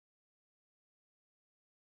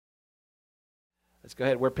Let's go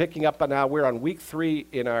ahead. We're picking up now. We're on week 3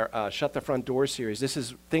 in our Shut the Front Door series. This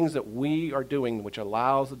is things that we are doing which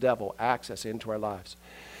allows the devil access into our lives.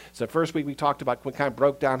 So first week we talked about, we kind of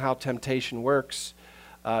broke down how temptation works.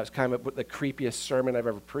 It's kind of the creepiest sermon I've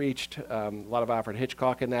ever preached. A lot of Alfred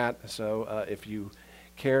Hitchcock in that. So if you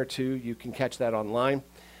care to, you can catch that online.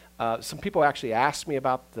 Some people actually asked me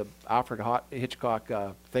about the Alfred Hitchcock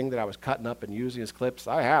thing that I was cutting up and using as clips.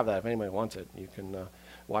 I have that if anybody wants it. You can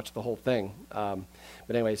watch the whole thing. But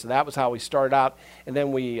anyway, so that was how we started out. And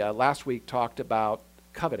then we last week talked about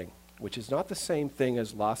coveting, which is not the same thing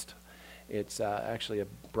as lust. It's actually a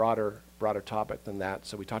broader topic than that.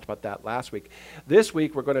 So we talked about that last week. This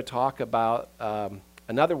week we're going to talk about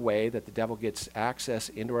another way that the devil gets access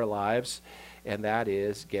into our lives, and that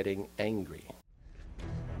is getting angry.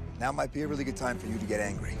 Now might be a really good time for you to get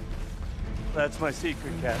angry. That's my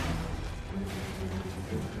secret, Captain.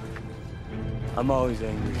 I'm always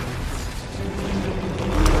angry.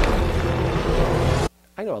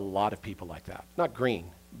 I know a lot of people like that. Not green,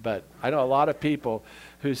 but I know a lot of people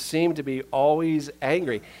who seem to be always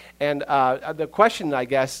angry. And the question, I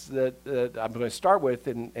guess, that I'm going to start with,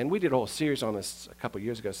 and we did a whole series on this a couple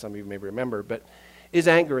years ago, some of you may remember, but is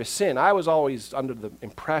anger a sin? I was always under the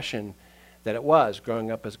impression that it was. Growing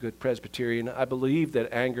up as a good Presbyterian, I believed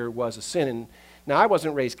that anger was a sin. And now, I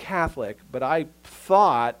wasn't raised Catholic, but I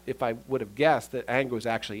thought, if I would have guessed, that anger was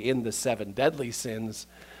actually in the 7 deadly sins.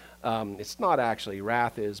 It's not actually.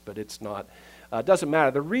 Wrath is, but it's not. Doesn't matter.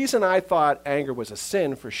 The reason I thought anger was a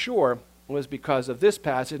sin, for sure, was because of this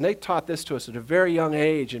passage. And they taught this to us at a very young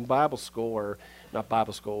age in Bible school, or not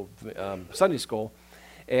Bible school, Sunday school.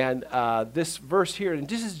 And this verse here, and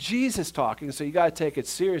this is Jesus talking, so you got to take it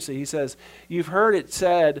seriously. He says, you've heard it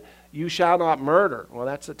said, you shall not murder. Well,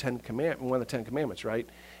 that's one of the 10 commandments, right?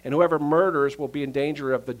 And whoever murders will be in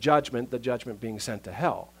danger of the judgment being sent to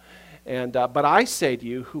hell. And but I say to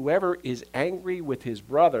you, whoever is angry with his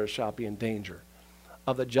brother shall be in danger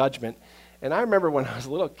of the judgment. And I remember when I was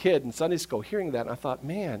a little kid in Sunday school hearing that, and I thought,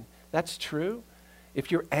 man, that's true? If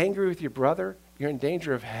you're angry with your brother, you're in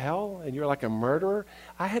danger of hell, and you're like a murderer.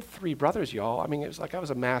 I had 3 brothers, y'all. I mean, it was like I was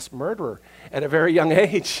a mass murderer at a very young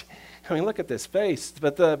age. I mean, look at this face.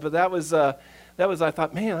 But that was I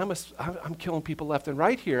thought, man, I'm killing people left and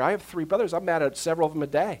right here. I have 3 brothers. I'm mad at several of them a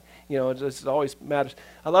day. You know, it just always matters.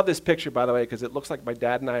 I love this picture, by the way, because it looks like my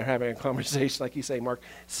dad and I are having a conversation. Like you say, Mark,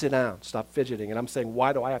 sit down, stop fidgeting. And I'm saying,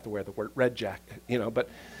 why do I have to wear the red jacket? You know, but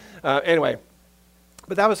anyway.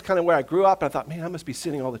 But that was kind of where I grew up, and I thought, man, I must be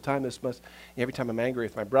sinning all the time. Every time I'm angry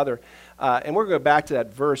with my brother. And we're going to go back to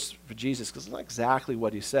that verse for Jesus, because it's not exactly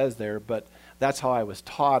what he says there, but that's how I was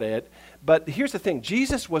taught it. But here's the thing.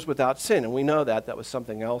 Jesus was without sin, and we know that. That was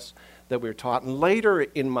something else that we were taught. And later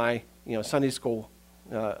in my Sunday school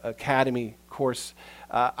academy course,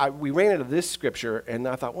 we ran into this scripture, and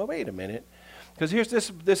I thought, well, wait a minute. Because here's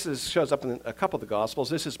this shows up in a couple of the Gospels.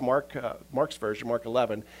 This is Mark's version, Mark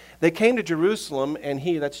 11. They came to Jerusalem, and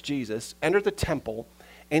he, that's Jesus, entered the temple,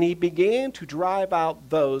 and he began to drive out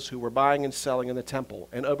those who were buying and selling in the temple,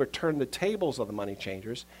 and overturned the tables of the money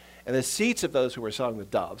changers and the seats of those who were selling the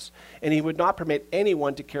doves. And he would not permit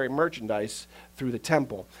anyone to carry merchandise through the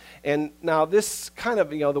temple. And now this kind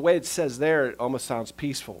of, the way it says there, it almost sounds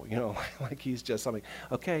peaceful, like he's just something,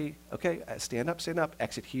 okay, stand up,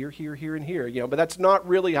 exit here, and here, but that's not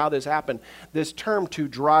really how this happened. This term to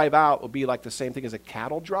drive out would be like the same thing as a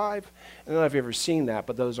cattle drive. I don't know if you've ever seen that,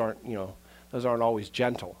 but those aren't always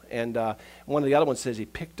gentle. And one of the other ones says he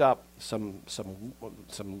picked up some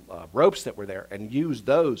ropes that were there and used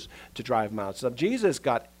those to drive them out. So Jesus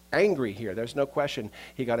got angry here. There's no question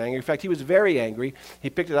he got angry. In fact, he was very angry. He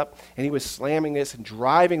picked it up and he was slamming this and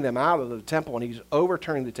driving them out of the temple, and he's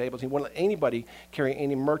overturning the tables. He wouldn't let anybody carry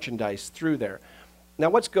any merchandise through there. Now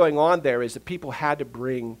what's going on there is that people had to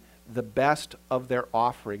bring the best of their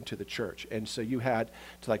offering to the church. And so you had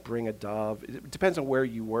to bring a dove. It depends on where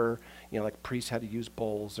you were. Like priests had to use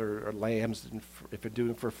bulls or lambs if you're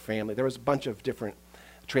doing it for family. There was a bunch of different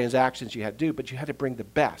transactions you had to do, but you had to bring the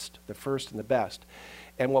best, the first and the best.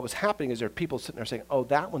 And what was happening is there are people sitting there saying, oh,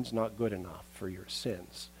 that one's not good enough for your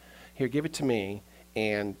sins. Here, give it to me,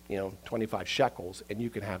 and 25 shekels, and you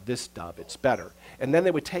can have this dove. It's better. And then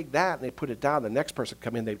they would take that and they put it down. The next person would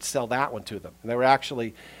come in, they'd sell that one to them. And they were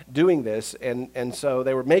actually doing this, and so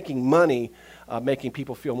they were making money, making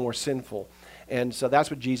people feel more sinful. And so that's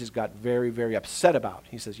what Jesus got very, very upset about.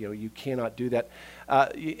 He says, you cannot do that.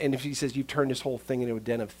 And if he says, you've turned this whole thing into a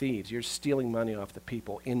den of thieves. You're stealing money off the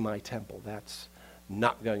people in my temple. That's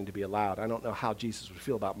not going to be allowed. I don't know how Jesus would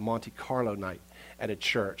feel about Monte Carlo night at a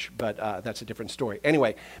church, but that's a different story.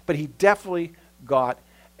 Anyway, but he definitely got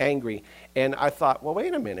angry. And I thought, well,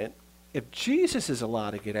 wait a minute. if Jesus is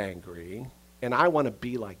allowed to get angry, and I want to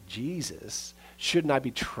be like Jesus, shouldn't I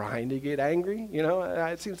be trying to get angry? You know,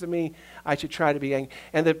 it seems to me I should try to be angry.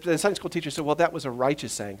 And the Sunday school teacher said, well, that was a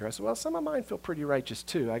righteous anger. I said, well, some of mine feel pretty righteous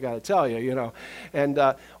too, I got to tell you, you know. And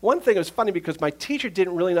one thing was funny because my teacher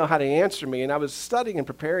didn't really know how to answer me, and I was studying and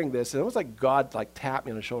preparing this, and it was like God tapped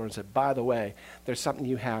me on the shoulder and said, by the way, there's something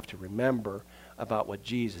you have to remember about what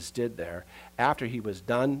Jesus did there. After he was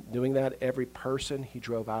done doing that, every person he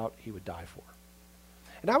drove out, he would die for.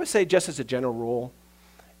 And I would say, just as a general rule,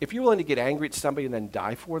 if you're willing to get angry at somebody and then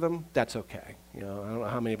die for them, that's okay. You know, I don't know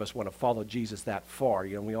how many of us want to follow Jesus that far.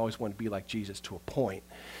 You know, we always want to be like Jesus to a point.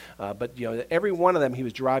 But, you know, every one of them he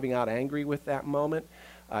was driving out angry with that moment.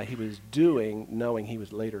 He was doing knowing he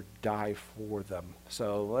would later die for them.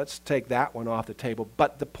 So let's take that one off the table.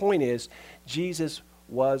 But the point is, Jesus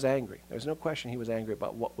was angry. There's no question he was angry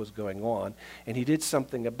about what was going on, and he did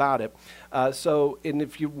something about it. And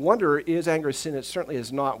if you wonder, is anger a sin? It certainly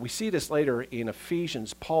is not. We see this later in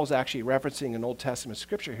Ephesians. Paul's actually referencing an Old Testament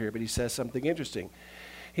scripture here, but he says something interesting.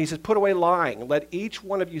 He says, put away lying. Let each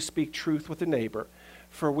one of you speak truth with the neighbor,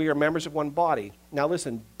 for we are members of one body. Now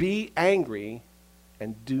listen, be angry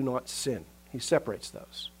and do not sin. He separates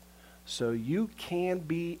those. So you can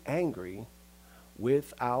be angry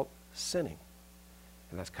without sinning.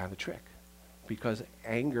 And that's kind of the trick, because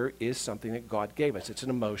anger is something that God gave us. It's an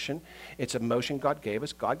emotion. It's an emotion God gave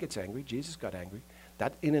us. God gets angry. Jesus got angry.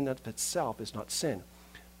 That in and of itself is not sin,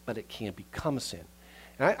 but it can become sin.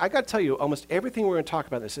 And I got to tell you, almost everything we're going to talk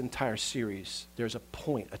about in this entire series, there's a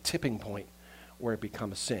point, a tipping point, where it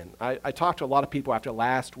becomes sin. I talked to a lot of people after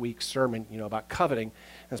last week's sermon, you know, about coveting,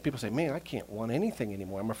 and people say, man, I can't want anything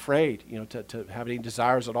anymore. I'm afraid, you know, to have any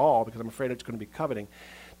desires at all because I'm afraid it's going to be coveting.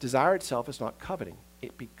 Desire itself is not coveting.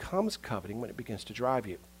 It becomes coveting when it begins to drive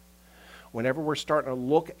you. Whenever we're starting to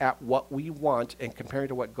look at what we want and comparing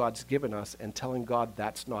to what God's given us and telling God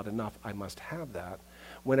that's not enough, I must have that.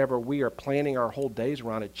 Whenever we are planning our whole days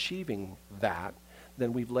around achieving that,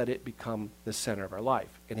 then we've let it become the center of our life.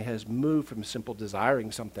 And it has moved from simple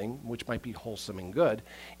desiring something, which might be wholesome and good,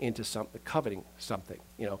 into coveting something.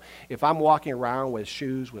 You know, if I'm walking around with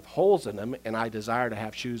shoes with holes in them and I desire to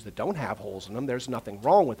have shoes that don't have holes in them, there's nothing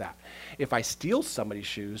wrong with that. If I steal somebody's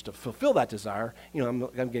shoes to fulfill that desire, you know,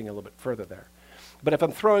 I'm getting a little bit further there. But if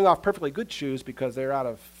I'm throwing off perfectly good shoes because they're out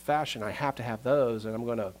of fashion, I have to have those, and I'm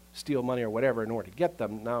going to steal money or whatever in order to get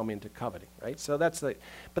them, now I'm into coveting, right? So but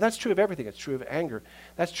that's true of everything. It's true of anger.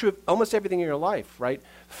 That's true of almost everything in your life, right?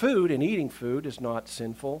 Food and eating food is not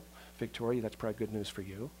sinful. Victoria, that's probably good news for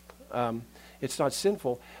you. It's not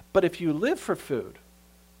sinful. But if you live for food,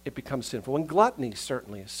 it becomes sinful. And gluttony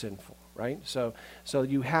certainly is sinful, right? So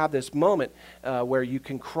you have this moment where you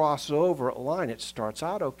can cross over a line. It starts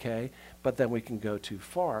out okay, but then we can go too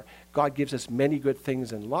far. God gives us many good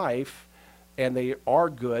things in life, and they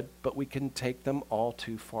are good, but we can take them all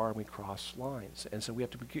too far and we cross lines. And so we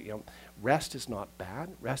have to be, you know, rest is not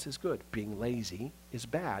bad. Rest is good. Being lazy is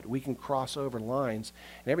bad. We can cross over lines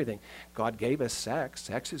and everything. God gave us sex.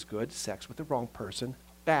 Sex is good. Sex with the wrong person,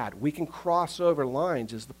 bad. We can cross over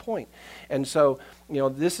lines is the point. And so, you know,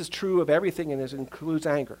 this is true of everything, and it includes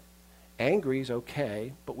anger. Angry is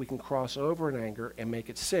okay, but we can cross over in anger and make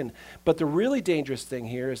it sin. But the really dangerous thing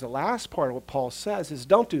here is the last part of what Paul says is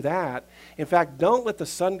don't do that. In fact, don't let the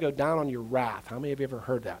sun go down on your wrath. How many of you ever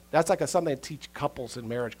heard that? That's like something I teach couples in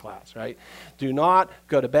marriage class, right? Do not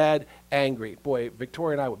go to bed angry. Boy,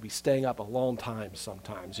 Victoria and I would be staying up a long time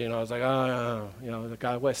sometimes. You know, it's like, you know, the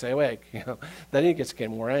guy, stay awake. You know, then he gets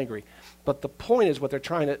getting more angry. But the point is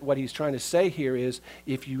what he's trying to say here is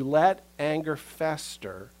if you let anger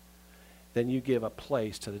fester, then you give a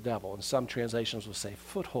place to the devil. And some translations will say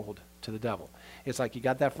foothold to the devil. It's like you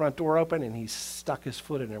got that front door open and he's stuck his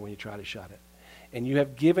foot in there when you try to shut it. And you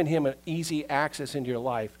have given him an easy access into your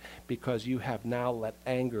life because you have now let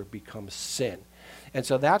anger become sin. And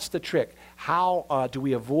so that's the trick. How do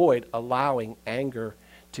we avoid allowing anger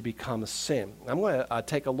to become sin? I'm going to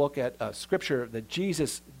take a look at scripture that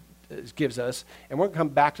Jesus gives us, and we're going to come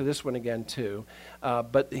back to this one again too.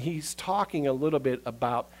 But he's talking a little bit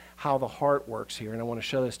about how the heart works here, and I want to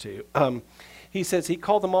show this to you. He says, he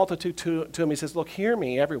called the multitude to him. He says, look, hear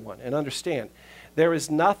me, everyone, and understand. There is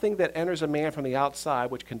nothing that enters a man from the outside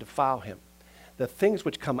which can defile him. The things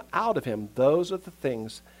which come out of him, those are the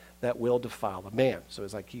things that will defile a man. So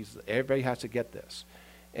it's like everybody has to get this.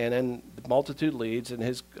 And then the multitude leads,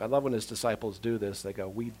 and I love when his disciples do this. They go,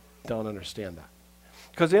 we don't understand that.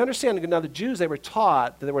 Because they understand, now the Jews, they were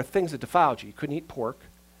taught that there were things that defiled you. You couldn't eat pork,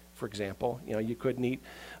 for example. You know, you couldn't eat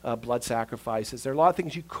blood sacrifices. There are a lot of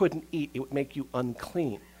things you couldn't eat. It would make you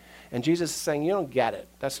unclean. And Jesus is saying, you don't get it.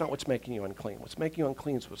 That's not what's making you unclean. What's making you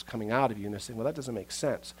unclean is what's coming out of you. And they're saying, well, that doesn't make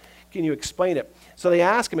sense. Can you explain it? So they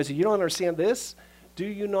ask him, they say, you don't understand this? Do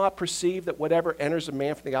you not perceive that whatever enters a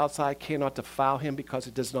man from the outside cannot defile him because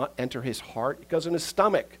it does not enter his heart? It goes in his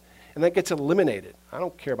stomach and then gets eliminated. I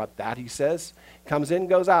don't care about that, he says. Comes in,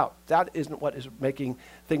 goes out. That isn't what is making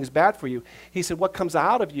things bad for you. He said, what comes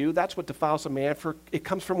out of you, that's what defiles a man, for it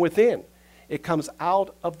comes from within. It comes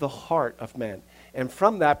out of the heart of man. And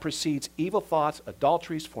from that proceeds evil thoughts,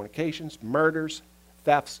 adulteries, fornications, murders,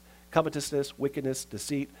 thefts, covetousness, wickedness,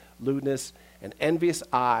 deceit, lewdness, an envious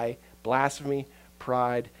eye, blasphemy,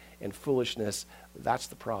 pride, and foolishness. That's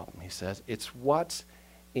the problem, he says. It's what's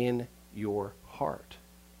in your heart.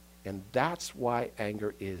 And that's why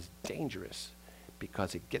anger is dangerous,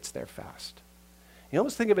 because it gets there fast. You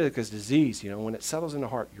almost think of it as disease. When it settles in the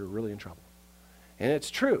heart, you're really in trouble. And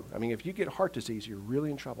it's true. I mean, if you get heart disease, you're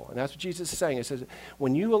really in trouble. And that's what Jesus is saying. It says,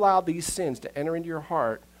 when you allow these sins to enter into your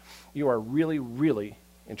heart, you are really, really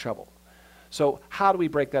in trouble. So how do we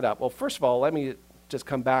break that up? Well, first of all, let me just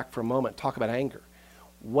come back for a moment and talk about anger.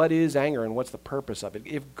 What is anger and what's the purpose of it?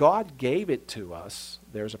 If God gave it to us,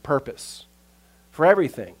 there's a purpose for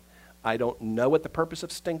everything. I don't know what the purpose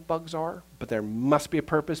of stink bugs are, but there must be a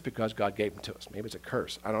purpose because God gave them to us. Maybe it's a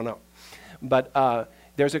curse. I don't know. But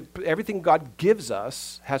everything God gives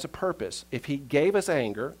us has a purpose. If he gave us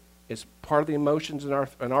anger, it's part of the emotions in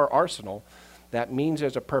our arsenal, that means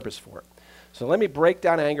there's a purpose for it. So let me break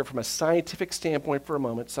down anger from a scientific standpoint for a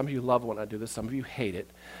moment. Some of you love when I do this. Some of you hate it.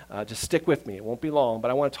 Just stick with me. It won't be long. But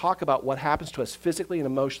I want to talk about what happens to us physically and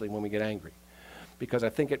emotionally when we get angry, because I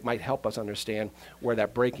think it might help us understand where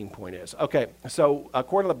that breaking point is. Okay, so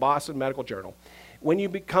according to the Boston Medical Journal, when you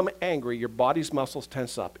become angry, your body's muscles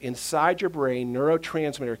tense up. Inside your brain,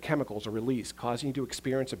 neurotransmitter chemicals are released, causing you to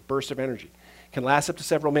experience a burst of energy. It can last up to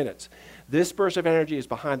several minutes. This burst of energy is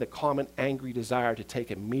behind the common angry desire to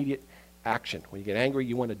take immediate action. When you get angry,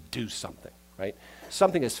 you want to do something, right?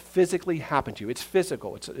 Something has physically happened to you. It's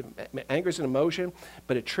physical. Anger is an emotion,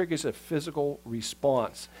 but it triggers a physical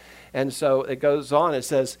response. And so it goes on. It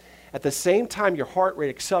says, at the same time your heart rate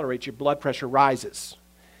accelerates, your blood pressure rises,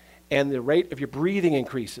 and the rate of your breathing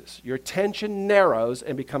increases. Your attention narrows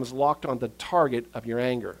and becomes locked on the target of your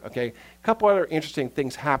anger. Okay, a couple other interesting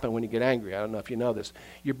things happen when you get angry. I don't know if you know this.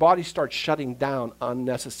 Your body starts shutting down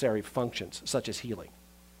unnecessary functions, such as healing.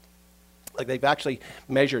 Like they've actually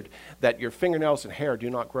measured that your fingernails and hair do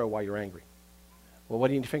not grow while you're angry. Well, what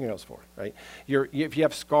do you need fingernails for, right? If you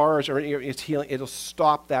have scars or it's healing, it'll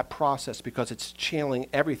stop that process because it's channeling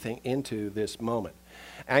everything into this moment.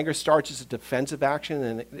 Anger starts as a defensive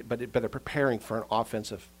action, but they're preparing for an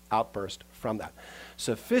offensive outburst from that.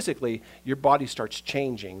 So physically, your body starts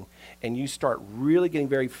changing, and you start really getting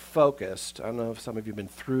very focused. I don't know if some of you have been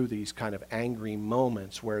through these kind of angry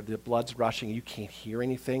moments where the blood's rushing, you can't hear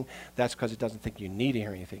anything. That's because it doesn't think you need to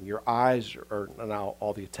hear anything. Your eyes are now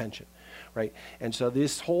all the attention, right? And so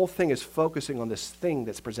this whole thing is focusing on this thing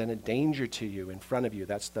that's presented danger to you in front of you.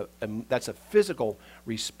 That's a physical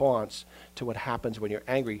response to what happens when you're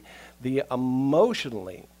angry. The emotional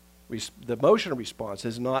response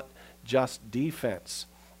is not just defense.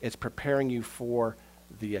 It's preparing you for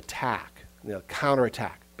the attack,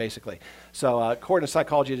 counterattack, basically. So according to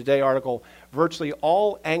Psychology Today article, virtually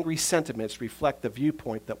all angry sentiments reflect the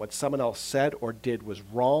viewpoint that what someone else said or did was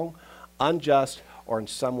wrong, unjust, or in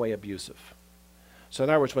some way abusive. So in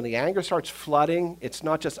other words, when the anger starts flooding, it's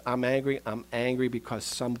not just I'm angry because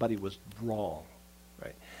somebody was wrong.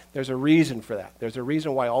 Right? There's a reason for that. There's a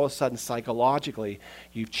reason why all of a sudden psychologically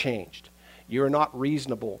you've changed. You're not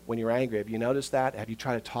reasonable when you're angry. Have you noticed that? Have you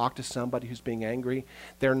tried to talk to somebody who's being angry?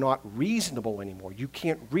 They're not reasonable anymore. You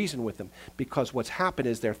can't reason with them because what's happened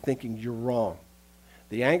is they're thinking you're wrong.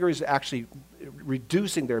 The anger is actually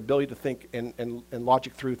reducing their ability to think and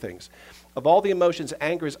logic through things. Of all the emotions,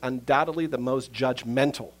 anger is undoubtedly the most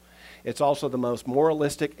judgmental. It's also the most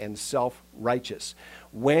moralistic and self-righteous.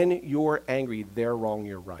 When you're angry, they're wrong,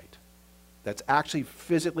 you're right. That's actually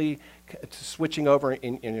physically switching over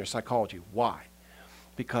in your psychology. Why?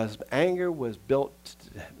 Because anger was built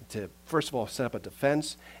to, first of all, set up a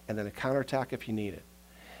defense and then a counterattack if you need it.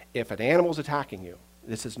 If an animal's attacking you,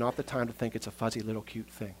 this is not the time to think it's a fuzzy little cute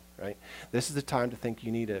thing, right? This is the time to think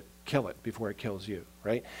you need to kill it before it kills you,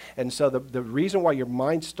 right? And so the reason why your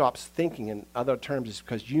mind stops thinking in other terms is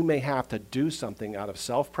because you may have to do something out of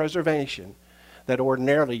self-preservation that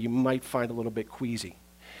ordinarily you might find a little bit queasy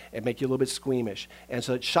and make you a little bit squeamish. And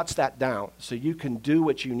so it shuts that down so you can do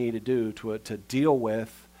what you need to do to deal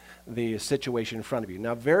with the situation in front of you.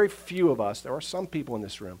 Now, very few of us, there are some people in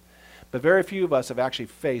this room, but very few of us have actually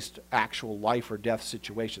faced actual life or death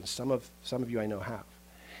situations. Some of you I know have.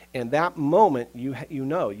 And that moment, you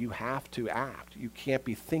know you have to act. You can't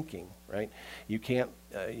be thinking, right? You can't.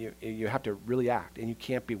 You have to really act, and you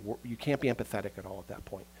can't be empathetic at all at that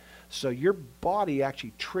point. So your body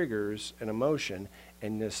actually triggers an emotion,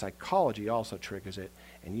 and the psychology also triggers it,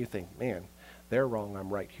 and you think, man, they're wrong, I'm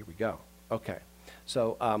right, here we go. Okay,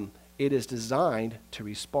 so it is designed to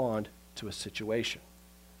respond to a situation,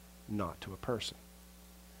 not to a person.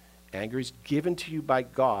 Anger is given to you by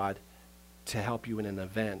God to help you in an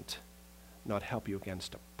event, not help you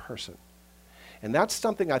against a person. And that's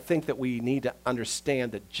something I think that we need to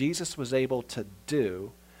understand that Jesus was able to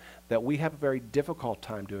do that we have a very difficult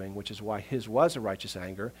time doing, which is why his was a righteous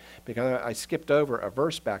anger. Because I skipped over a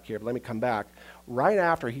verse back here, but let me come back. Right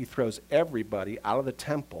after he throws everybody out of the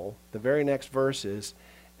temple, the very next verse is,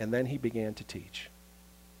 and then he began to teach.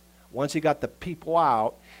 Once he got the people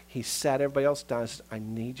out, he sat everybody else down and said, I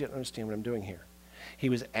need you to understand what I'm doing here. He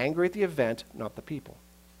was angry at the event, not the people.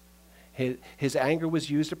 His anger was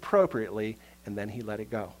used appropriately, and then he let it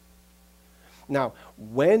go. Now,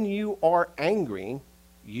 when you are angry,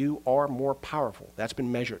 you are more powerful. That's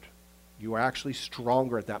been measured. You are actually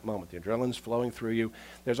stronger at that moment. The adrenaline's flowing through you.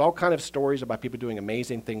 There's all kind of stories about people doing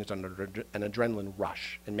amazing things under an adrenaline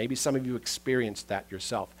rush. And maybe some of you experienced that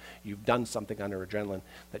yourself. You've done something under adrenaline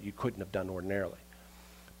that you couldn't have done ordinarily.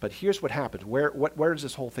 But here's what happens. Where does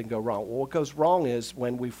this whole thing go wrong? Well, what goes wrong is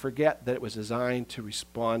when we forget that it was designed to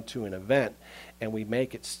respond to an event, and we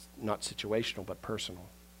make it not situational but personal.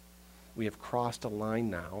 We have crossed a line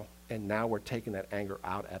now, and now we're taking that anger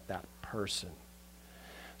out at that person.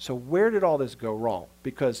 So where did all this go wrong?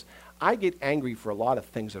 Because I get angry for a lot of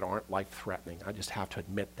things that aren't life-threatening. I just have to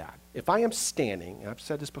admit that. If I am standing, and I've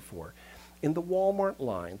said this before, in the Walmart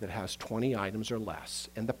line that has 20 items or less,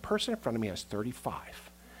 and the person in front of me has 35,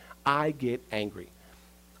 I get angry.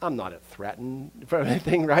 I'm not threatened for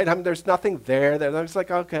anything, right? There's nothing there. It's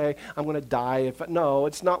like, okay, I'm going to die. No,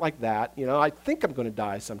 it's not like that. You know, I think I'm going to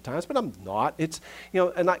die sometimes, but I'm not. It's, you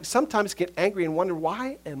know, and I sometimes get angry and wonder,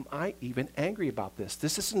 why am I even angry about this?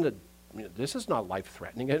 This is not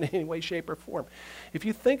life-threatening in any way, shape, or form. If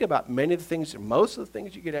you think about many of the things, most of the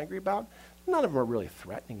things you get angry about, none of them are really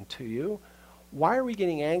threatening to you. Why are we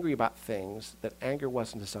getting angry about things that anger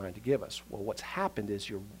wasn't designed to give us? Well, what's happened is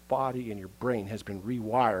your body and your brain has been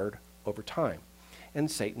rewired over time. And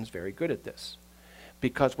Satan's very good at this.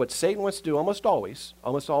 Because what Satan wants to do almost always,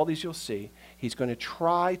 almost all these you'll see, he's going to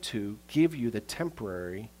try to give you the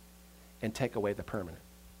temporary and take away the permanent.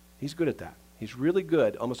 He's good at that. He's really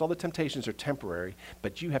good. Almost all the temptations are temporary,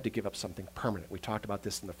 but you have to give up something permanent. We talked about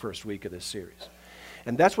this in the first week of this series.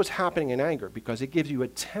 And that's what's happening in anger, because it gives you a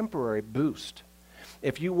temporary boost.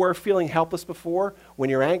 If you were feeling helpless before, when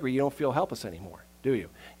you're angry, you don't feel helpless anymore, do you?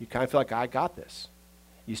 You kind of feel like, I got this.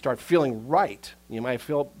 You start feeling right. You might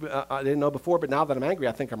feel, I didn't know before, but now that I'm angry,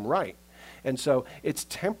 I think I'm right. And so it's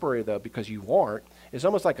temporary, though, because you aren't. It's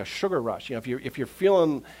almost like a sugar rush. You know, if you're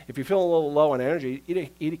feeling a little low on energy,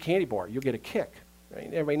 eat a candy bar. You'll get a kick. Right?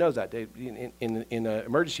 Everybody knows that. In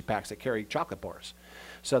emergency packs, they carry chocolate bars.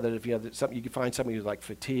 So that if you have something, you can find somebody who's like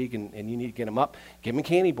fatigue and you need to get them up, give them a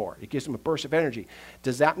candy bar. It gives them a burst of energy.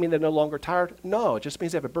 Does that mean they're no longer tired? No, it just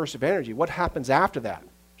means they have a burst of energy. What happens after that?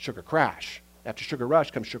 Sugar crash. After sugar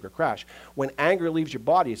rush comes sugar crash. When anger leaves your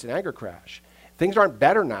body, it's an anger crash. Things aren't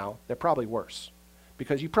better now, they're probably worse.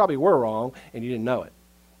 Because you probably were wrong and you didn't know it.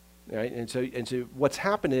 Right? And so what's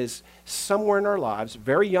happened is somewhere in our lives,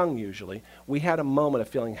 very young usually, we had a moment of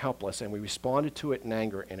feeling helpless and we responded to it in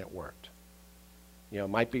anger and it worked. You know, it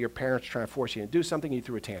might be your parents trying to force you to do something, you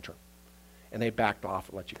threw a tantrum. And they backed off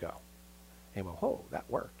and let you go. And you go, oh, that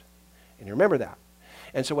worked. And you remember that.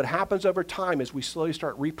 And so what happens over time is we slowly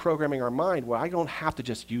start reprogramming our mind, well, I don't have to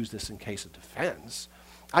just use this in case of defense.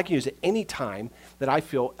 I can use it any time that I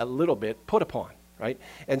feel a little bit put upon, right?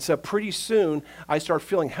 And so pretty soon I start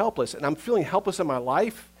feeling helpless. And I'm feeling helpless in my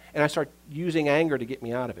life, and I start using anger to get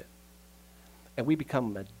me out of it. And we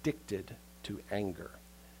become addicted to anger.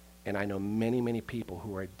 And I know many, many people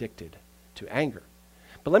who are addicted to anger.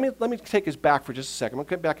 But let me take us back for just a second. I'm going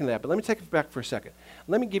to get back into that, but let me take us back for a second.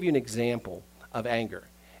 Let me give you an example of anger.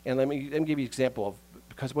 And let me give you an example of,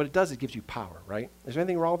 because what it does, it gives you power, right? Is there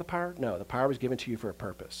anything wrong with the power? No, the power was given to you for a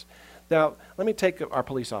purpose. Now, let me take our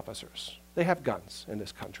police officers. They have guns in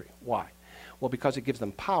this country. Why? Well, because it gives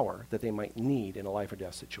them power that they might need in a life or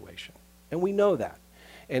death situation. And we know that.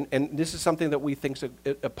 And this is something that we think is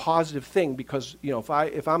a positive thing, because, you know,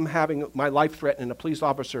 if I'm having my life threatened and a police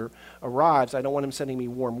officer arrives, I don't want him sending me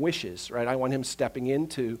warm wishes, right? I want him stepping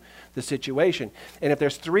into the situation. And if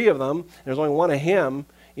there's 3 of them, and there's only one of him,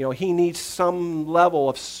 you know, he needs some level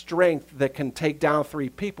of strength that can take down 3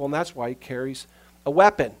 people, and that's why he carries a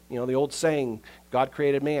weapon. You know, the old saying, God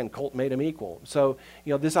created man, Colt made him equal. So,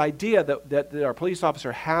 you know, this idea that our police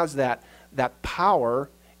officer has that power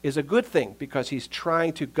is a good thing because he's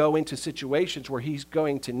trying to go into situations where he's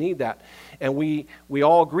going to need that. And we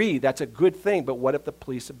all agree that's a good thing, but what if the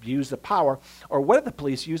police abuse the power? Or what if the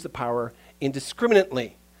police use the power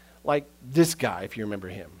indiscriminately? Like this guy, if you remember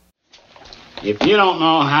him. If you don't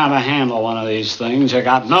know how to handle one of these things, you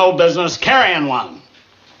got no business carrying one.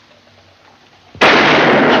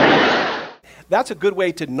 That's a good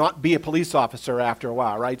way to not be a police officer after a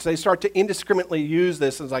while, right? So they start to indiscriminately use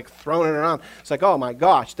this and it's like throwing it around. It's like, oh my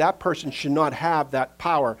gosh, that person should not have that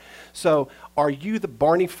power. So are you the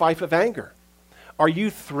Barney Fife of anger? Are you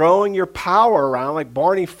throwing your power around like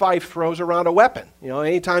Barney Fife throws around a weapon? You know,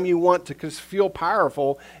 anytime you want to feel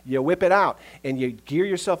powerful, you whip it out and you gear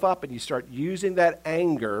yourself up and you start using that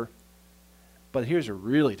anger. But here's a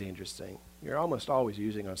really dangerous thing. You're almost always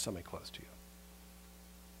using on somebody close to you.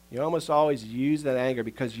 You almost always use that anger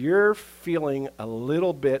because you're feeling a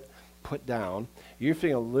little bit put down. You're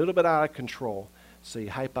feeling a little bit out of control, so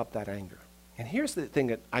you hype up that anger. And here's the thing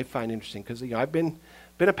that I find interesting because, you know, I've been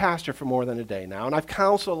a pastor for more than a day now, and I've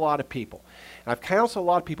counseled a lot of people. And I've counseled a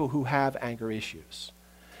lot of people who have anger issues.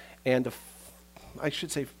 And I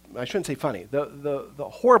shouldn't say funny. The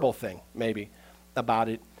horrible thing maybe about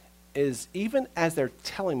it is even as they're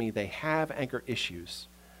telling me they have anger issues,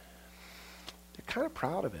 they're kind of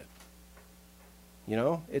proud of it. You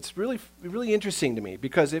know, it's really, really interesting to me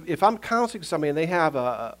because if I'm counseling somebody and they have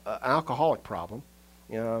an alcoholic problem,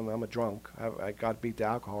 you know, I'm a drunk, I got beat to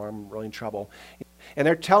alcohol, I'm really in trouble, and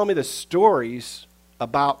they're telling me the stories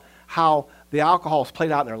about how the alcohol has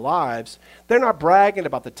played out in their lives, they're not bragging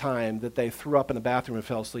about the time that they threw up in the bathroom and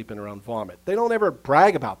fell asleep in their own vomit. They don't ever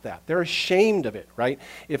brag about that. They're ashamed of it, right?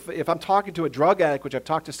 If I'm talking to a drug addict, which I've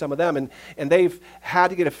talked to some of them, and they've had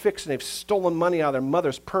to get a fix and they've stolen money out of their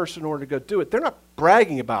mother's purse in order to go do it, they're not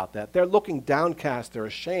bragging about that. They're looking downcast. They're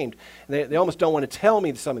ashamed. And they almost don't want to tell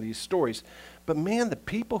me some of these stories. But man, the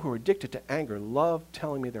people who are addicted to anger love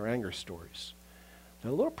telling me their anger stories.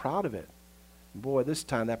 They're a little proud of it. Boy, this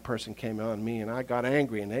time that person came on me and I got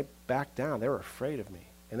angry and they backed down. They were afraid of me.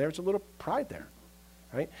 And there's a little pride there,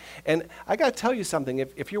 right? And I got to tell you something.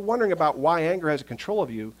 If you're wondering about why anger has a control of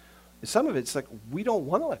you, some of it's like we don't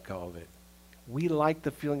want to let go of it. We like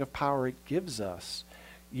the feeling of power it gives us.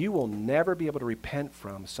 You will never be able to repent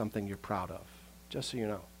from something you're proud of, just so you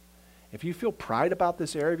know. If you feel pride about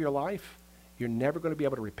this area of your life, you're never going to be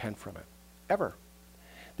able to repent from it, ever.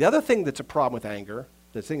 The other thing that's a problem with anger,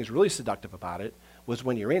 the thing that's really seductive about it, was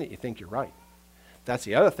when you're in it, you think you're right. That's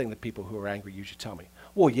the other thing that people who are angry usually tell me.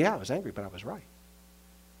 Well, yeah, I was angry, but I was right.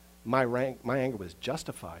 My anger was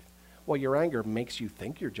justified. Well, your anger makes you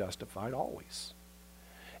think you're justified always.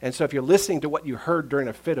 And so if you're listening to what you heard during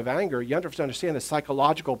a fit of anger, you have to understand the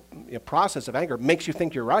psychological process of anger makes you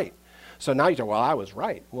think you're right. So now you say, well, I was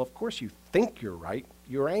right. Well, of course you think you're right.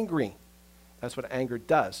 You're angry. That's what anger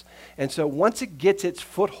does. And so once it gets its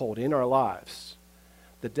foothold in our lives,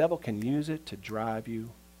 the devil can use it to drive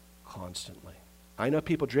you constantly. I know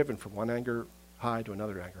people driven from one anger high to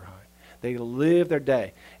another anger high. They live their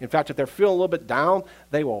day. In fact, if they're feeling a little bit down,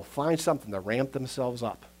 they will find something to ramp themselves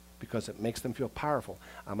up because it makes them feel powerful.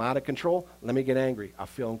 I'm out of control. Let me get angry. I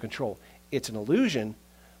feel in control. It's an illusion,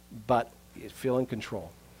 but you feel in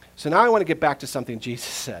control. So now I want to get back to something Jesus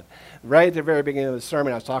said. Right at the very beginning of the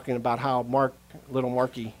sermon, I was talking about how little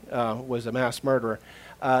Marky was a mass murderer.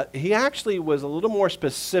 He actually was a little more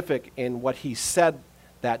specific in what he said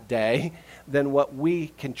that day than what we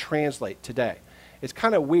can translate today. It's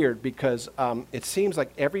kind of weird because it seems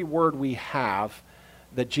like every word we have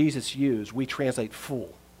that Jesus used, we translate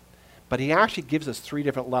fool. But he actually gives us 3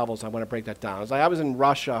 different levels. I want to break that down. I was in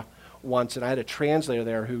Russia once, and I had a translator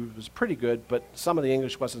there who was pretty good, but some of the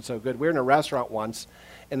English wasn't so good. We were in a restaurant once,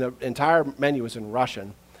 and the entire menu was in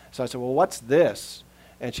Russian. So I said, well, what's this?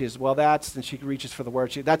 And she says, well, and she reaches for the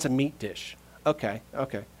word. That's a meat dish. Okay.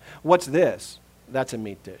 What's this? That's a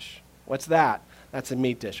meat dish. What's that? That's a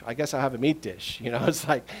meat dish. I guess I'll have a meat dish. You know, it's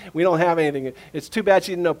like we don't have anything. It's too bad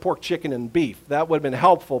she didn't know pork, chicken, and beef. That would have been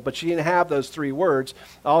helpful, but she didn't have those 3 words.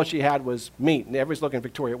 All she had was meat. And everybody's looking at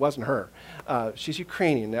Victoria. It wasn't her. She's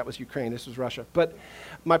Ukrainian. That was Ukraine. This was Russia. But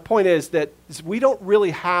my point is that we don't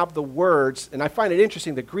really have the words, and I find it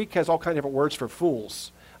interesting that Greek has all kinds of different words for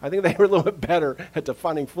fools. I think they were a little bit better at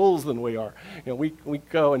defining fools than we are. You know, we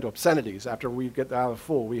go into obscenities after we get out of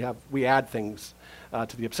fool. We add things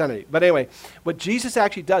to the obscenity. But anyway, what Jesus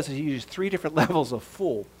actually does is he uses 3 different levels of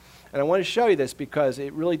fool. And I want to show you this because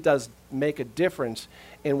it really does make a difference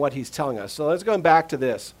in what he's telling us. So let's go back to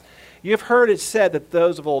this. You've heard it said that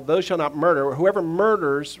those of old, those shall not murder, or whoever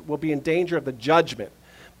murders will be in danger of the judgment.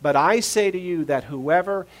 But I say to you that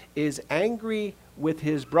whoever is angry with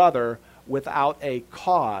his brother without a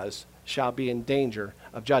cause shall be in danger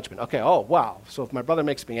of judgment. Okay, oh, wow. So if my brother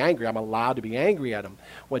makes me angry, I'm allowed to be angry at him.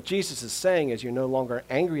 What Jesus is saying is you're no longer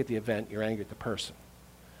angry at the event, you're angry at the person.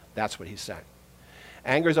 That's what he's saying.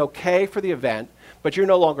 Anger is okay for the event, but you're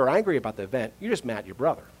no longer angry about the event. You're just mad at your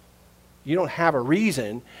brother. You don't have a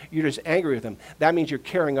reason. You're just angry with him. That means you're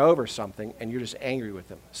carrying over something, and you're just angry with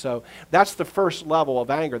him. So that's the first level of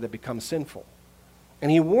anger that becomes sinful.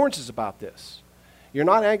 And he warns us about this. You're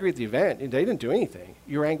not angry at the event. They didn't do anything.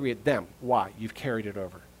 You're angry at them. Why? You've carried it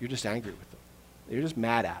over. You're just angry with them. You're just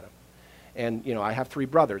mad at them. And, you know, I have 3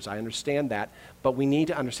 brothers. I understand that. But we need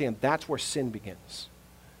to understand that's where sin begins.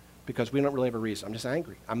 Because we don't really have a reason. I'm just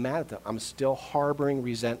angry. I'm mad at them. I'm still harboring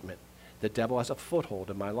resentment. The devil has a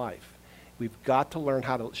foothold in my life. We've got to learn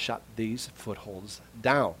how to shut these footholds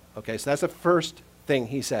down. Okay, so that's the first thing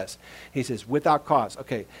he says. He says, without cause.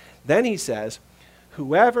 Okay, then he says,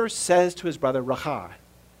 whoever says to his brother, Racha,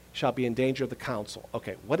 shall be in danger of the council.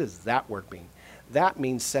 Okay, what does that word mean? That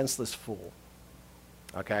means senseless fool.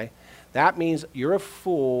 Okay, that means you're a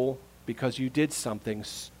fool because you did something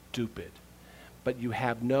stupid, but you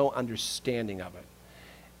have no understanding of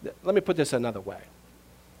it. Let me put this another way.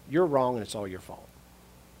 You're wrong and it's all your fault.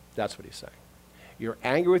 That's what he's saying. You're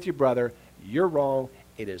angry with your brother. You're wrong.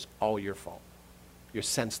 It is all your fault. You're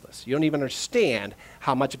senseless. You don't even understand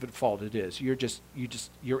how much of a fault it is.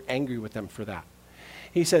 You're angry with them for that.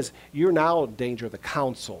 He says, you're now in danger of the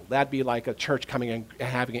council. That'd be like a church coming and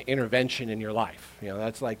having an intervention in your life. You know,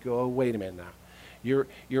 that's like, oh, wait a minute now.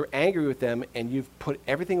 You're angry with them and you've put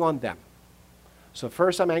everything on them. So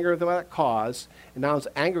first I'm angry with them about that cause, and now I'm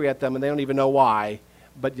angry at them and they don't even know why,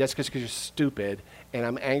 but that's because you're stupid. And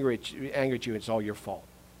I'm angry at you, it's all your fault.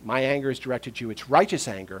 My anger is directed at you. It's righteous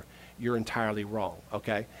anger. You're entirely wrong,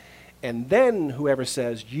 okay? And then whoever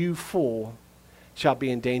says, you fool, shall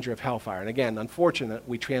be in danger of hellfire. And again, unfortunate,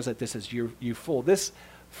 we translate this as you fool. This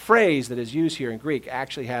phrase that is used here in Greek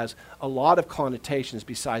actually has a lot of connotations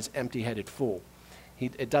besides empty-headed fool.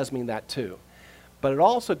 It does mean that too. But it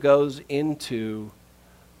also goes into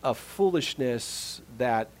a foolishness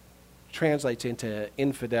that translates into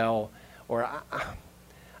infidel, or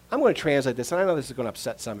I'm going to translate this, and I know this is going to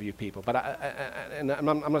upset some of you people, but I'm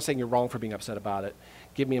not saying you're wrong for being upset about it.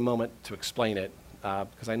 Give me a moment to explain it,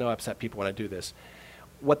 because I know I upset people when I do this.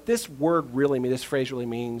 What this word really means, this phrase really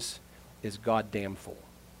means, is goddamn fool.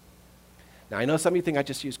 Now, I know some of you think I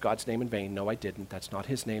just used God's name in vain. No, I didn't. That's not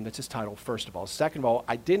his name. That's his title, first of all. Second of all,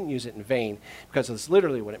 I didn't use it in vain because it's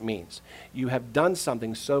literally what it means. You have done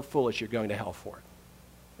something so foolish you're going to hell for it.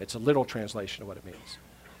 It's a literal translation of what it means.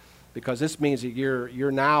 Because this means that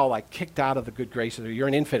you're now like kicked out of the good graces, or you're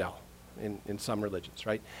an infidel in some religions,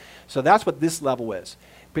 right? So that's what this level is.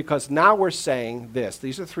 Because now we're saying this.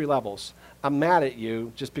 These are 3 levels. I'm mad at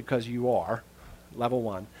you just because you are, level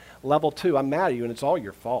 1. Level 2, I'm mad at you and it's all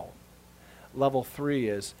your fault. Level 3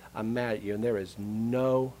 is, I'm mad at you and there is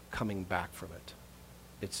no coming back from it.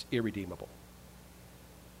 It's irredeemable.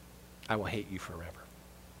 I will hate you forever.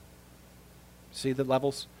 See the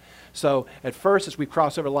levels? So at first, as we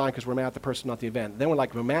cross over the line because we're mad at the person, not the event. Then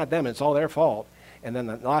we're mad at them and it's all their fault. And then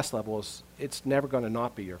the last level is, it's never going to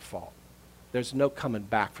not be your fault. There's no coming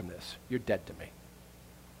back from this. You're dead to me.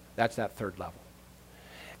 That's that 3rd level.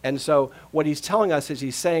 And so what he's telling us is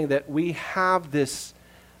he's saying that we have this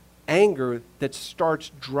anger that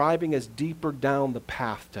starts driving us deeper down the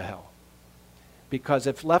path to hell. Because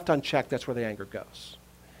if left unchecked, that's where the anger goes.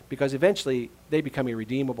 Because eventually they become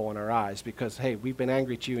irredeemable in our eyes because, hey, we've been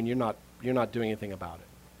angry at you and you're not doing anything about it.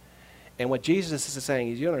 And what Jesus is saying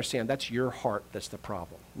is, you understand, that's your heart that's the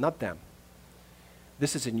problem, not them.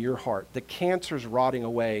 This is in your heart. The cancer's rotting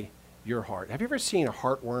away your heart. Have you ever seen a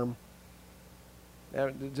heartworm?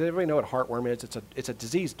 Does everybody know what heartworm is? It's a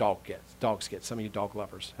disease dogs get. Some of you dog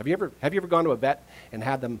lovers. Have you ever gone to a vet and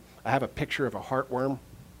had them have a picture of a heartworm?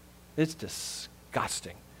 It's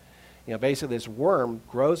disgusting. You know, basically this worm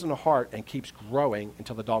grows in the heart and keeps growing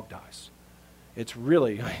until the dog dies. It's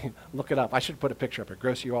really, look it up. I should put a picture up. It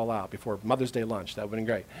gross you all out before Mother's Day lunch. That would have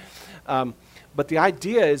been great. But the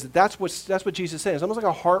idea is that that's what Jesus is saying. It's almost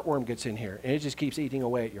like a heartworm gets in here and it just keeps eating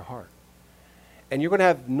away at your heart. And you're going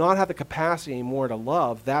to not have the capacity anymore to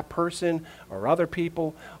love that person or other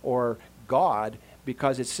people or God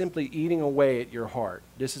because it's simply eating away at your heart.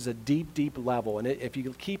 This is a deep, deep level. And if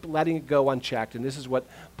you keep letting it go unchecked, and this is what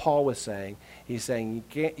Paul was saying, he's saying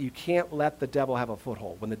you can't let the devil have a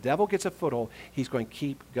foothold. When the devil gets a foothold, he's going to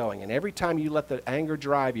keep going. And every time you let the anger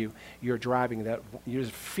drive you, you're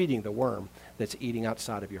just feeding the worm that's eating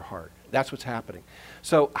outside of your heart. That's what's happening.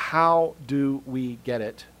 So how do we get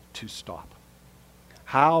it to stop?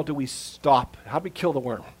 How do we stop? How do we kill the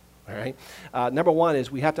worm? All right. Number one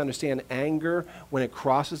is we have to understand anger, when it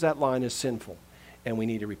crosses that line, is sinful, and we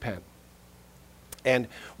need to repent. And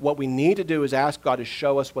what we need to do is ask God to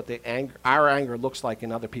show us what our anger looks like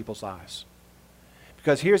in other people's eyes.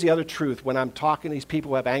 Because here's the other truth. When I'm talking to these people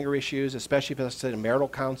who have anger issues, especially if it's in marital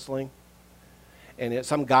counseling, and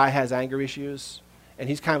some guy has anger issues, and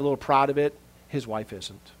he's kind of a little proud of it, his wife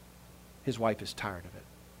isn't. His wife is tired of it.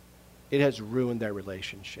 It has ruined their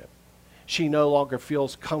relationship. She no longer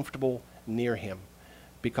feels comfortable near him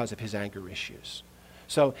because of his anger issues.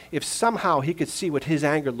 So if somehow he could see what his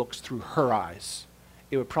anger looks through her eyes,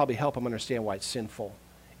 it would probably help him understand why it's sinful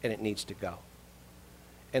and it needs to go.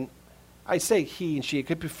 And I say he and she, it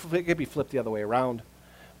could be flipped the other way around,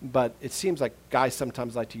 but it seems like guys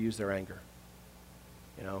sometimes like to use their anger.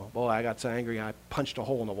 You know, boy, I got so angry I punched a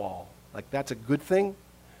hole in the wall. Like, that's a good thing?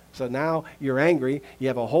 So now you're angry, you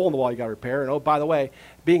have a hole in the wall you got to repair, and oh, by the way,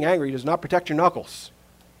 being angry does not protect your knuckles.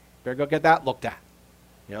 Better go get that looked at.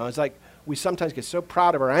 You know, it's like we sometimes get so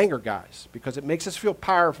proud of our anger, guys, because it makes us feel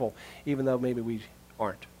powerful, even though maybe we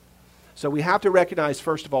aren't. So we have to recognize,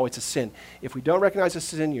 first of all, it's a sin. If we don't recognize a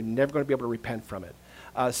sin, you're never going to be able to repent from it.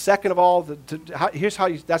 Second of all, that's how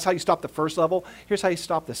you stop the first level. Here's how you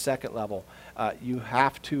stop the second level. You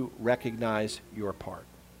have to recognize your part.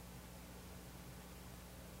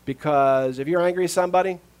 Because if you're angry at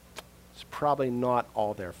somebody, it's probably not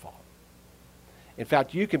all their fault. In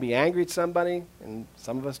fact, you can be angry at somebody, and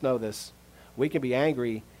some of us know this. We can be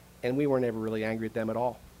angry, and we weren't ever really angry at them at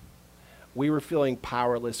all. We were feeling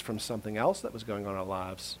powerless from something else that was going on in our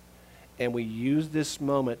lives, and we used this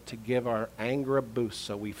moment to give our anger a boost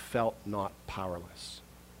so we felt not powerless.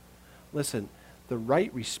 Listen, the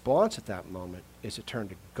right response at that moment is to turn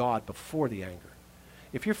to God before the anger.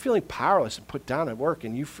 If you're feeling powerless and put down at work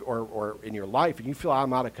and or in your life and you feel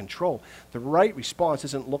I'm out of control, the right response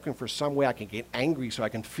isn't looking for some way I can get angry so I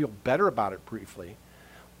can feel better about it briefly.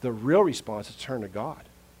 The real response is turn to God.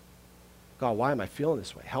 God, why am I feeling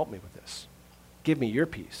this way? Help me with this. Give me your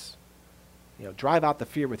peace. You know, drive out the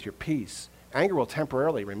fear with your peace. Anger will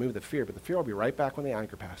temporarily remove the fear, but the fear will be right back when the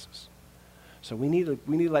anger passes. So we need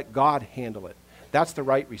to let God handle it. That's the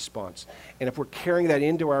right response. And if we're carrying that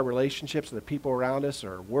into our relationships with the people around us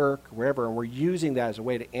or work, wherever, and we're using that as a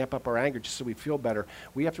way to amp up our anger just so we feel better,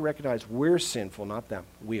 we have to recognize we're sinful, not them.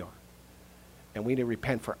 We are. And we need to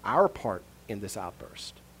repent for our part in this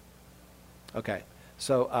outburst. Okay,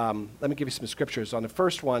 so let me give you some scriptures. On the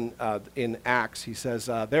first one in Acts, he says,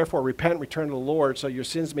 therefore repent, return to the Lord, so your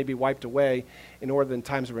sins may be wiped away, in order that in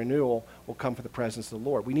times of renewal will come for the presence of the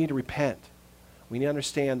Lord. We need to repent. We need to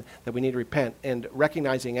understand that we need to repent. And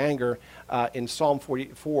recognizing anger, in Psalm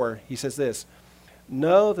 44, he says this,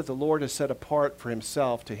 know that the Lord is set apart for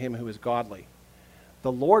himself to him who is godly.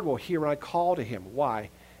 The Lord will hear when I call to him. Why?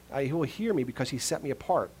 He will hear me because he set me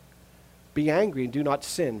apart. Be angry and do not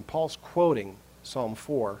sin. Paul's quoting Psalm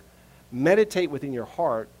 4. Meditate within your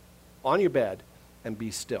heart on your bed and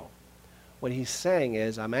be still. What he's saying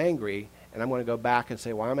is, I'm angry, and I'm going to go back and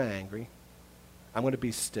say, why am I angry? I'm going to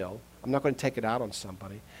be still. I'm not going to take it out on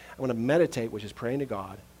somebody. I'm going to meditate, which is praying to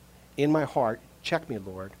God, in my heart. Check me,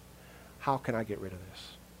 Lord. How can I get rid of this?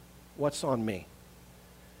 What's on me?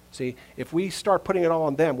 See, if we start putting it all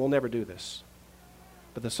on them, we'll never do this.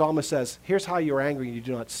 But the psalmist says, here's how you're angry and you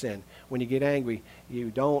do not sin. When you get angry, you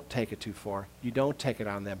don't take it too far. You don't take it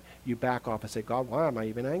on them. You back off and say, God, why am I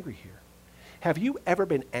even angry here? Have you ever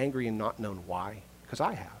been angry and not known why? Because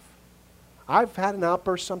I have. I've had an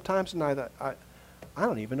outburst sometimes, and I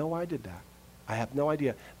don't even know why I did that. I have no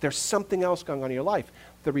idea. There's something else going on in your life.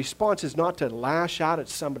 The response is not to lash out at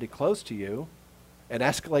somebody close to you and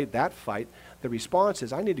escalate that fight. The response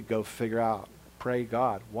is, I need to go figure out, pray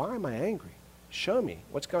God, why am I angry? Show me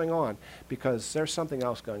what's going on, because there's something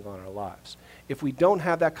else going on in our lives. If we don't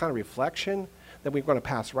have that kind of reflection, then we're going to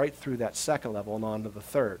pass right through that second level and on to the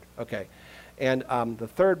third. Okay, and the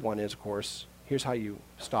third one is, of course, here's how you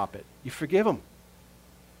stop it. You forgive them.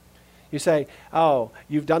 You say, oh,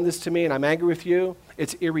 you've done this to me and I'm angry with you.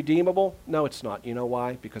 It's irredeemable. No, it's not. You know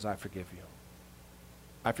why? Because I forgive you.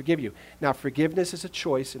 I forgive you. Now, forgiveness is a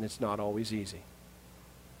choice and it's not always easy.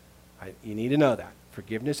 You need to know that.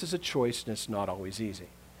 Forgiveness is a choice and it's not always easy.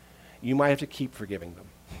 You might have to keep forgiving them.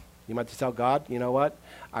 You might tell God, you know what?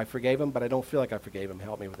 I forgave him, but I don't feel like I forgave him.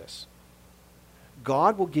 Help me with this.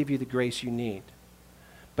 God will give you the grace you need.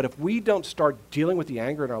 But if we don't start dealing with the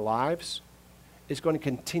anger in our lives, it's going to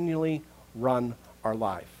continually run our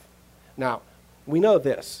life. Now, we know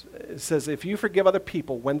this. It says, if you forgive other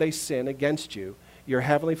people when they sin against you, your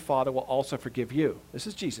heavenly Father will also forgive you. This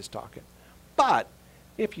is Jesus talking. But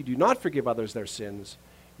if you do not forgive others their sins,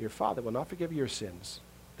 your Father will not forgive your sins.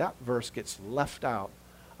 That verse gets left out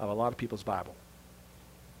of a lot of people's Bible.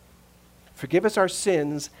 Forgive us our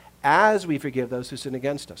sins as we forgive those who sin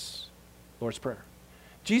against us. Lord's Prayer.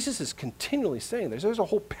 Jesus is continually saying this. There's a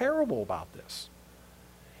whole parable about this.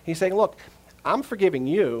 He's saying, look, I'm forgiving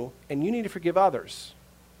you, and you need to forgive others.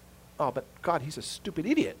 Oh, but God, he's a stupid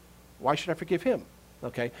idiot. Why should I forgive him?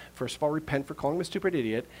 Okay, first of all, repent for calling him a stupid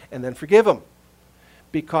idiot, and then forgive him.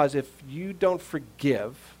 Because if you don't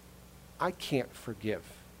forgive, I can't forgive.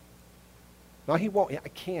 No, he won't. I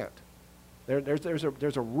can't. There's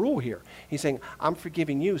a rule here. He's saying, I'm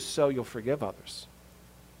forgiving you so you'll forgive others.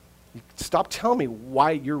 Stop telling me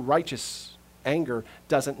why your righteous anger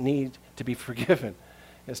doesn't need to be forgiven.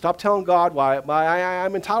 And stop telling God why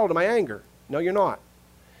I'm entitled to my anger. No, you're not.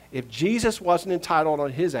 If Jesus wasn't entitled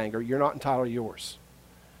on his anger, you're not entitled to yours.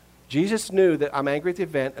 Jesus knew that I'm angry at the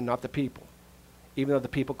event and not the people, even though the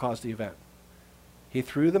people caused the event. He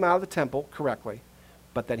threw them out of the temple correctly,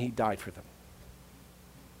 but then he died for them.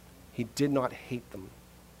 He did not hate them.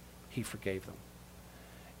 He forgave them.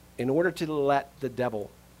 In order to let the devil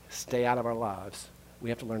stay out of our lives, we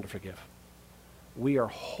have to learn to forgive. We are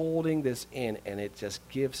holding this in, and it just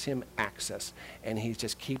gives him access, and he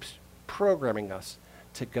just keeps programming us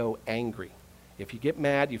to go angry. If you get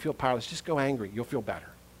mad, you feel powerless, just go angry. You'll feel better.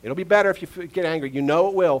 It'll be better if you get angry. You know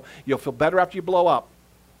it will. You'll feel better after you blow up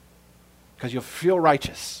because you'll feel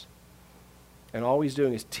righteous. And all he's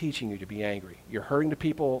doing is teaching you to be angry. You're hurting the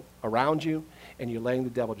people around you, and you're letting the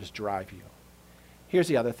devil just drive you. Here's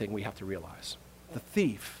the other thing we have to realize. The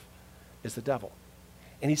thief is the devil.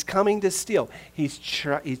 And he's coming to steal. He's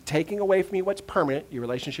taking away from you what's permanent, your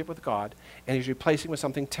relationship with God, and he's replacing with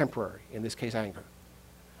something temporary, in this case, anger.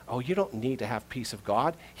 Oh, you don't need to have peace of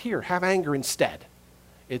God. Here, have anger instead.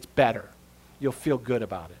 It's better. You'll feel good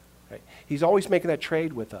about it. Right? He's always making that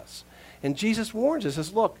trade with us. And Jesus warns us,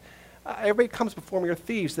 says, look, everybody comes before me are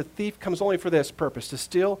thieves. The thief comes only for this purpose, to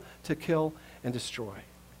steal, to kill, and destroy.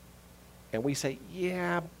 And we say,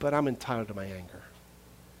 yeah, but I'm entitled to my anger.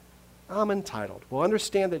 I'm entitled. Well,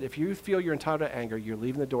 understand that if you feel you're entitled to anger, you're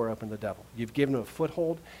leaving the door open to the devil. You've given him a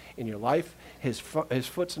foothold in your life. His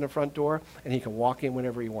foot's in the front door, and he can walk in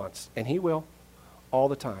whenever he wants. And he will, all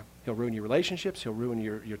the time. He'll ruin your relationships. He'll ruin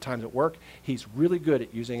your times at work. He's really good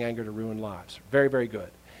at using anger to ruin lives. Very, very good.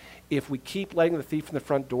 If we keep letting the thief in the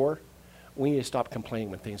front door, we need to stop complaining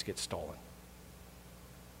when things get stolen.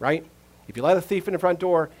 Right? If you let a thief in the front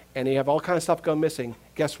door and you have all kinds of stuff go missing,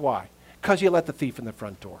 guess why? Because you let the thief in the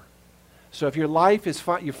front door. So if your life is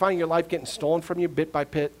you're finding your life getting stolen from you bit by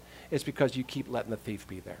bit, it's because you keep letting the thief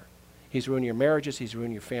be there. He's ruining your marriages. He's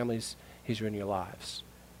ruining your families. He's ruining your lives.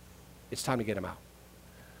 It's time to get him out.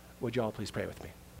 Would you all please pray with me?